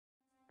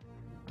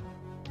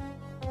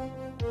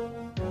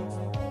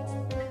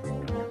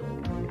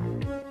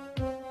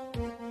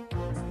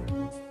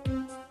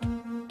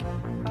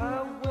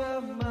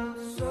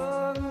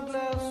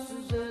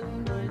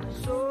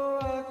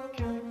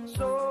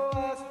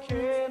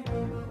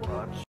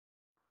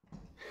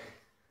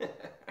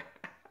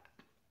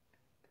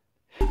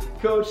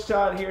Coach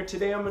Todd here.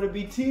 Today I'm going to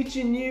be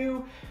teaching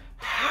you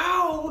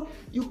how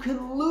you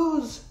can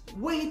lose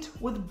weight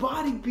with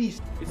Body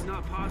Beast. It's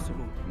not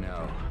possible.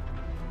 No,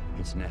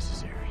 it's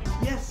necessary.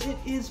 Yes, it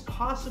is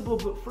possible,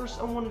 but first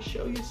I want to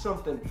show you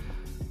something.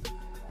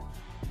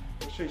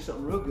 I'll show you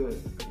something real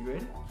good. You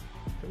ready?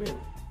 Come in.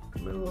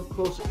 Come in a little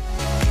closer.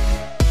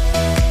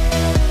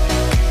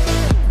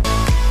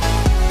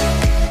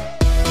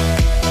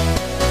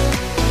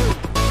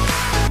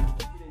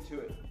 Get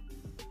into it.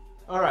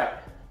 All right.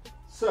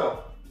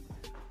 So,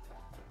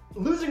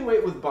 losing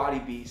weight with Body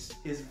Beast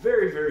is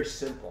very, very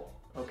simple,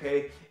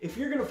 okay? If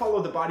you're gonna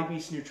follow the Body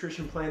Beast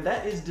nutrition plan,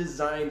 that is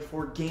designed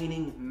for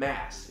gaining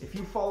mass. If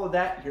you follow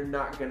that, you're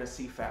not gonna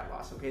see fat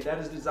loss, okay? That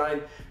is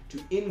designed to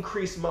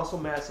increase muscle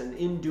mass, and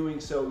in doing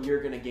so,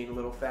 you're gonna gain a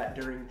little fat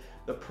during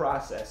the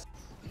process.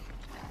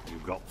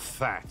 You've got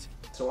fat.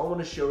 So I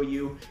wanna show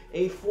you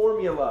a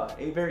formula,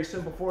 a very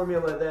simple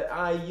formula that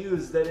I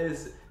use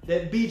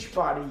that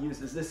Beachbody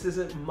uses. This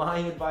isn't my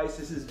advice,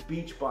 this is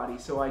Beachbody.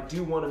 So I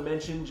do want to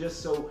mention,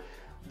 just so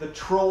the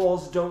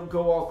trolls don't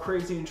go all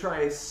crazy and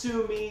try and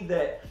sue me,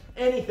 that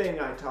anything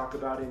I talk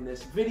about in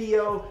this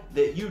video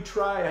that you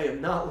try, I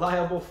am not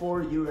liable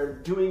for. You are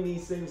doing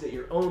these things at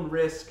your own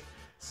risk.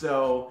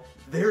 So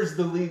there's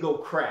the legal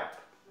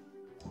crap.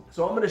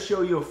 So I'm going to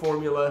show you a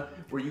formula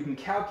where you can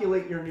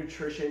calculate your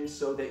nutrition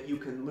so that you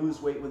can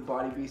lose weight with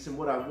Body Beast. And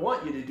what I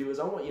want you to do is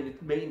I want you to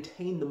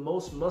maintain the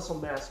most muscle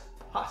mass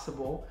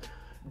possible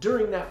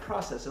during that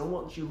process. I don't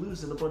want you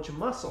losing a bunch of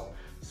muscle.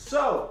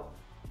 So,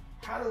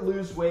 how to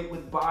lose weight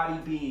with Body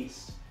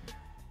Beast.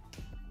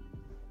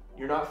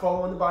 You're not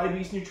following the Body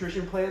Beast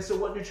nutrition plan, so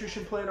what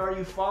nutrition plan are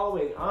you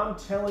following? I'm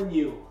telling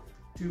you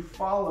to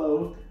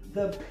follow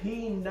the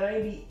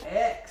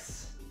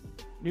P90X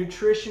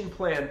nutrition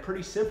plan.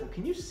 Pretty simple.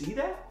 Can you see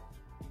that?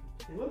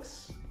 It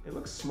looks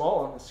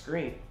small on the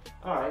screen.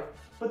 All right,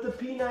 but the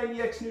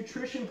P90X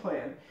nutrition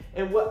plan,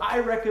 and what I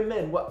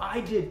recommend, what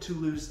I did to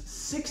lose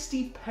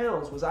 60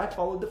 pounds was I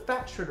followed the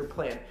Fat Shredder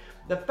plan.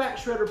 The Fat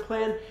Shredder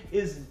plan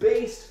is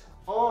based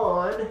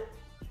on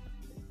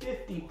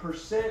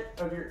 50%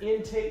 of your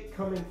intake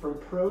coming from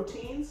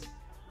proteins,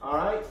 all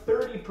right,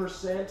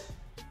 30%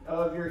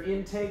 of your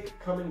intake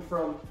coming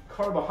from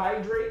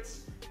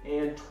carbohydrates,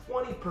 and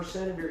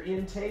 20% of your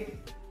intake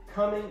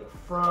coming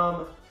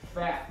from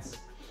fats.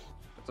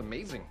 That's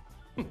amazing.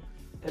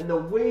 And the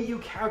way you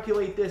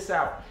calculate this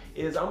out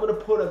is I'm gonna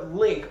put a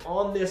link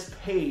on this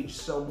page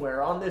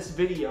somewhere on this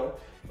video,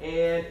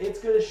 and it's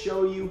gonna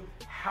show you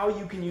how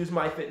you can use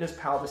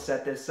MyFitnessPal to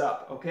set this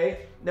up,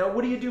 okay? Now,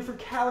 what do you do for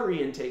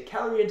calorie intake?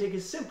 Calorie intake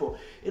is simple.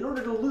 In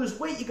order to lose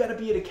weight, you gotta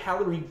be at a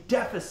calorie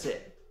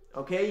deficit,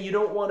 okay? You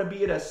don't wanna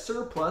be at a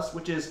surplus,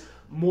 which is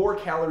more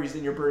calories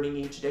than you're burning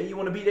each day. You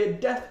wanna be at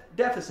a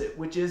deficit,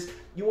 which is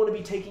you wanna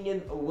be taking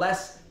in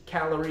less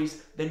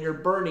calories than you're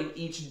burning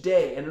each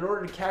day. And in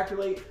order to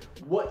calculate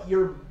what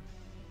your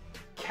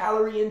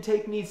calorie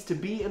intake needs to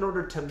be in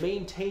order to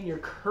maintain your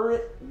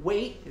current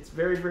weight, it's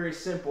very, very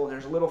simple.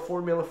 There's a little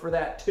formula for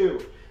that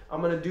too.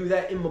 I'm gonna do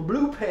that in my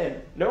blue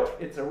pen. Nope,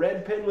 it's a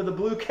red pen with a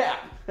blue cap.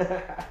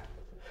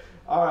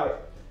 All right,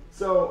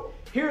 so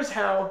here's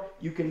how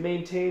you can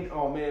maintain,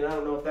 oh man, I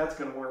don't know if that's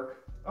gonna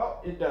work.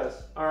 Oh, it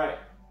does, all right.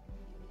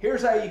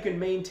 Here's how you can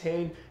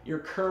maintain your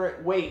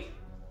current weight.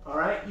 All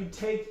right, you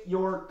take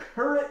your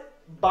current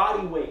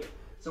body weight.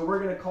 So we're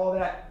gonna call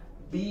that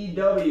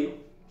BW,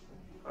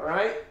 all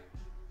right?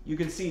 You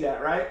can see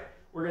that, right?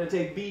 We're gonna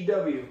take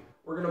BW.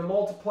 We're gonna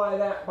multiply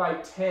that by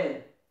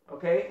 10,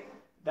 okay?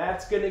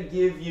 That's gonna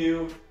give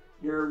you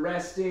your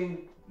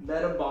resting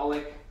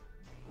metabolic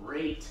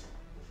rate,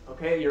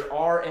 okay? Your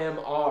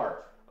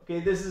RMR, okay?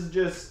 This is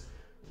just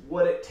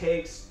what it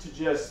takes to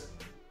just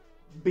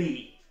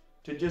be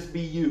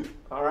you,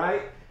 all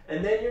right?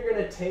 And then you're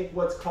gonna take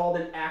what's called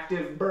an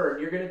active burn.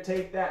 You're gonna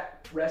take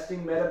that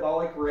resting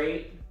metabolic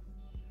rate,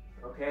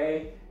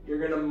 okay? You're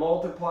gonna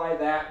multiply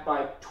that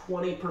by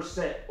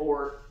 20%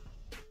 or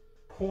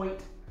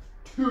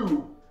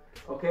 0.2,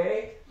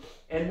 okay?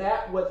 And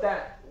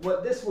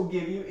what this will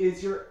give you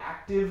is your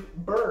active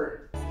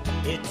burn.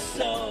 It's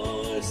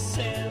so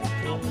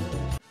simple.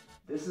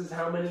 This is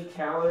how many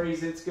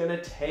calories it's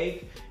gonna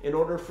take in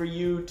order for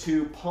you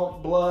to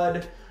pump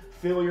blood,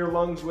 fill your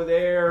lungs with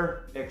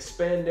air,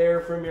 expend air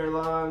from your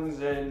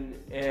lungs,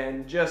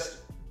 and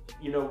just,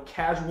 you know,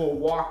 casual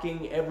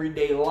walking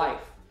everyday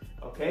life,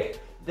 okay?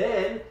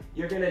 Then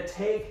you're gonna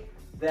take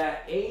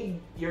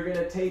you're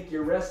gonna take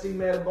your resting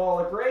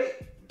metabolic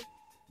rate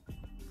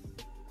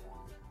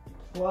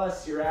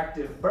plus your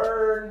active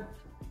burn,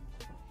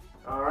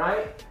 all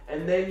right?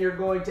 And then you're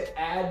going to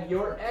add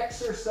your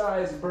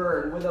exercise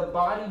burn. With a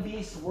Body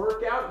Beast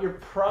workout, you're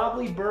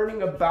probably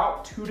burning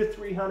about 200 to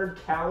 300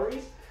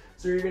 calories.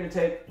 So you're gonna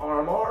take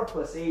RMR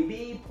plus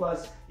AB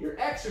plus your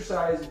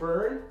exercise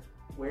burn,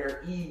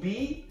 where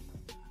EB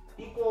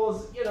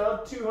equals, you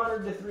know,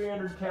 200 to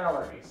 300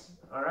 calories,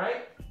 all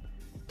right?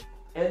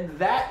 And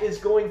that is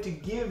going to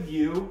give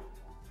you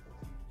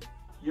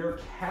your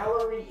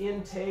calorie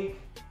intake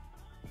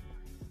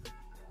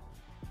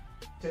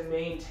to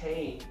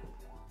maintain.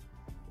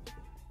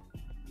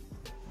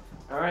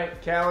 All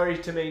right, calories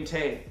to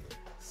maintain.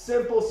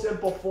 Simple,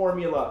 simple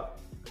formula.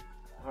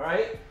 All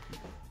right,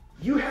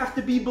 you have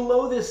to be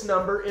below this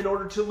number in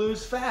order to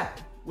lose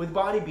fat with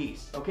Body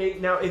Beast. Okay,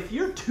 now if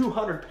you're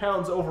 200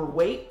 pounds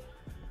overweight,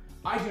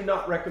 I do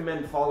not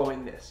recommend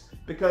following this,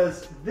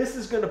 because this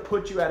is going to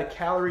put you at a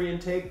calorie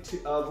intake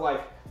of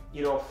like,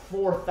 you know,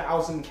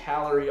 4,000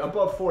 calories,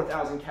 above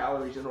 4,000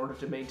 calories in order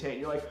to maintain.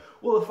 You're like,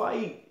 well, if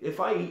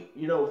I eat,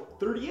 you know,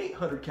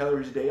 3,800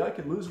 calories a day, I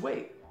can lose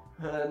weight.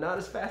 Not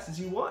as fast as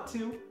you want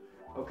to,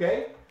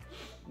 okay?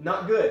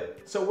 Not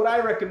good. So what I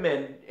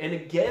recommend, and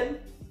again,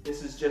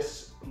 this is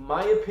just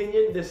my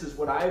opinion, this is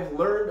what I've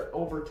learned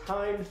over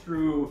time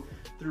through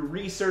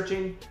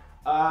researching,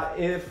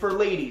 for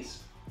ladies.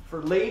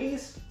 For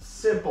ladies,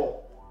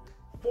 simple.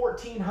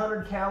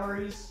 1,400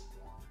 calories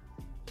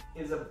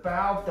is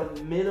about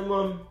the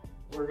minimum.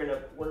 We're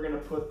gonna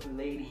put the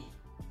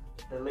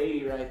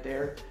lady right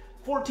there.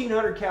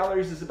 1,400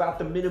 calories is about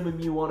the minimum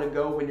you want to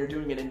go when you're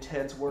doing an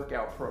intense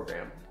workout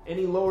program.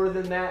 Any lower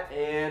than that,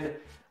 and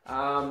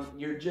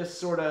you're just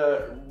sort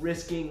of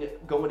risking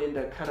going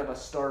into kind of a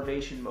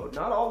starvation mode.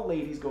 Not all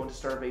ladies go into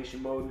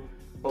starvation mode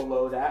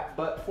below that,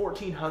 but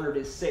 1,400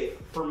 is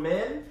safe. For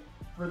men,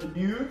 for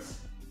dudes,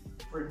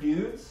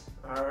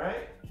 all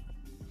right,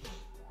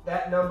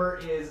 that number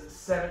is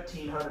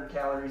 1,700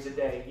 calories a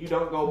day. You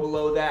don't go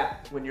below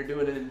that when you're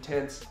doing an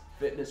intense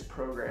fitness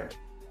program.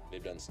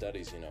 They've done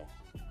studies, you know,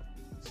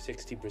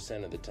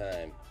 60% of the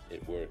time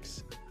it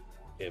works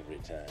every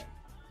time.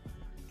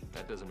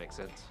 That doesn't make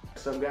sense.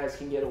 Some guys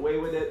can get away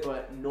with it,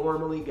 but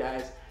normally,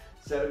 guys,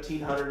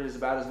 1,700 is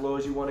about as low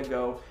as you want to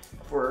go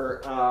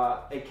for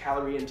a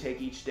calorie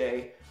intake each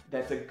day.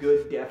 That's a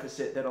good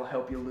deficit that'll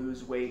help you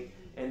lose weight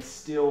and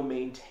still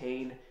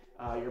maintain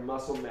your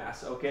muscle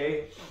mass,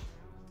 okay?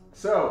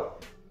 So,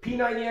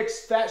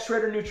 P90X Fat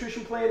Shredder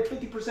Nutrition Plan,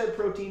 50%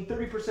 protein,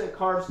 30%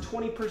 carbs,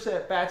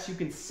 20% fats. You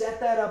can set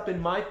that up in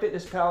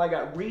MyFitnessPal. I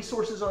got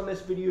resources on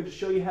this video to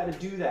show you how to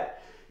do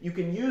that. You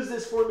can use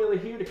this formula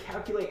here to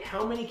calculate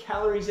how many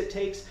calories it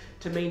takes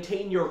to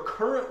maintain your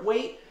current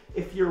weight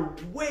if you're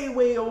way,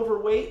 way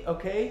overweight,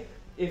 okay?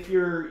 If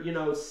you're, you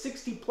know,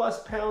 60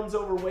 plus pounds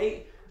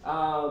overweight,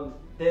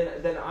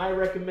 then I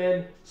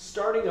recommend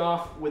starting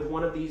off with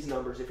one of these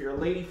numbers. If you're a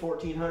lady,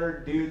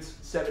 1,400, dudes,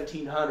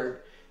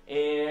 1,700.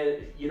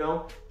 And, you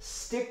know,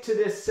 stick to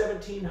this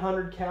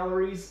 1,700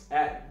 calories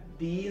at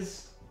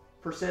these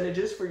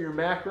percentages for your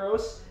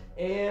macros,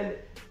 and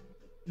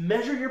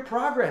measure your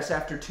progress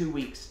after 2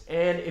 weeks.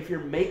 And if you're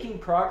making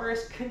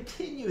progress,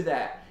 continue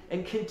that.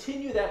 And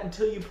continue that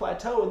until you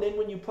plateau. And then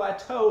when you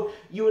plateau,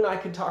 you and I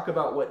can talk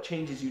about what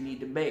changes you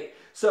need to make.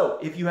 So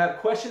if you have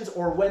questions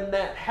or when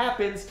that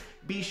happens,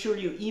 be sure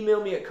you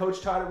email me at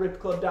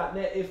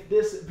coachtodd@rippedclub.net. If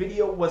this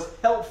video was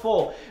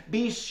helpful,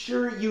 be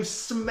sure you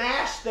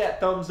smash that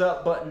thumbs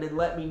up button and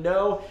let me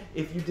know.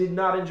 If you did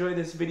not enjoy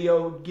this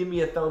video, give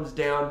me a thumbs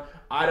down.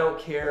 I don't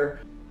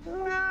care.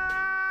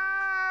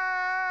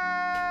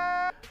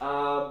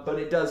 But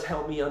it does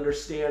help me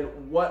understand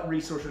what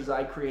resources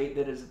I create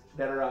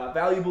that are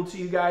valuable to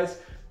you guys.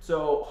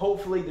 So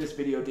hopefully this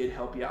video did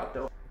help you out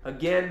though.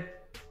 Again,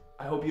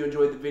 I hope you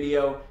enjoyed the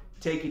video.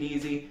 Take it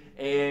easy.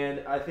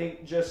 And I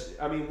think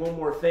one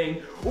more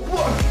thing.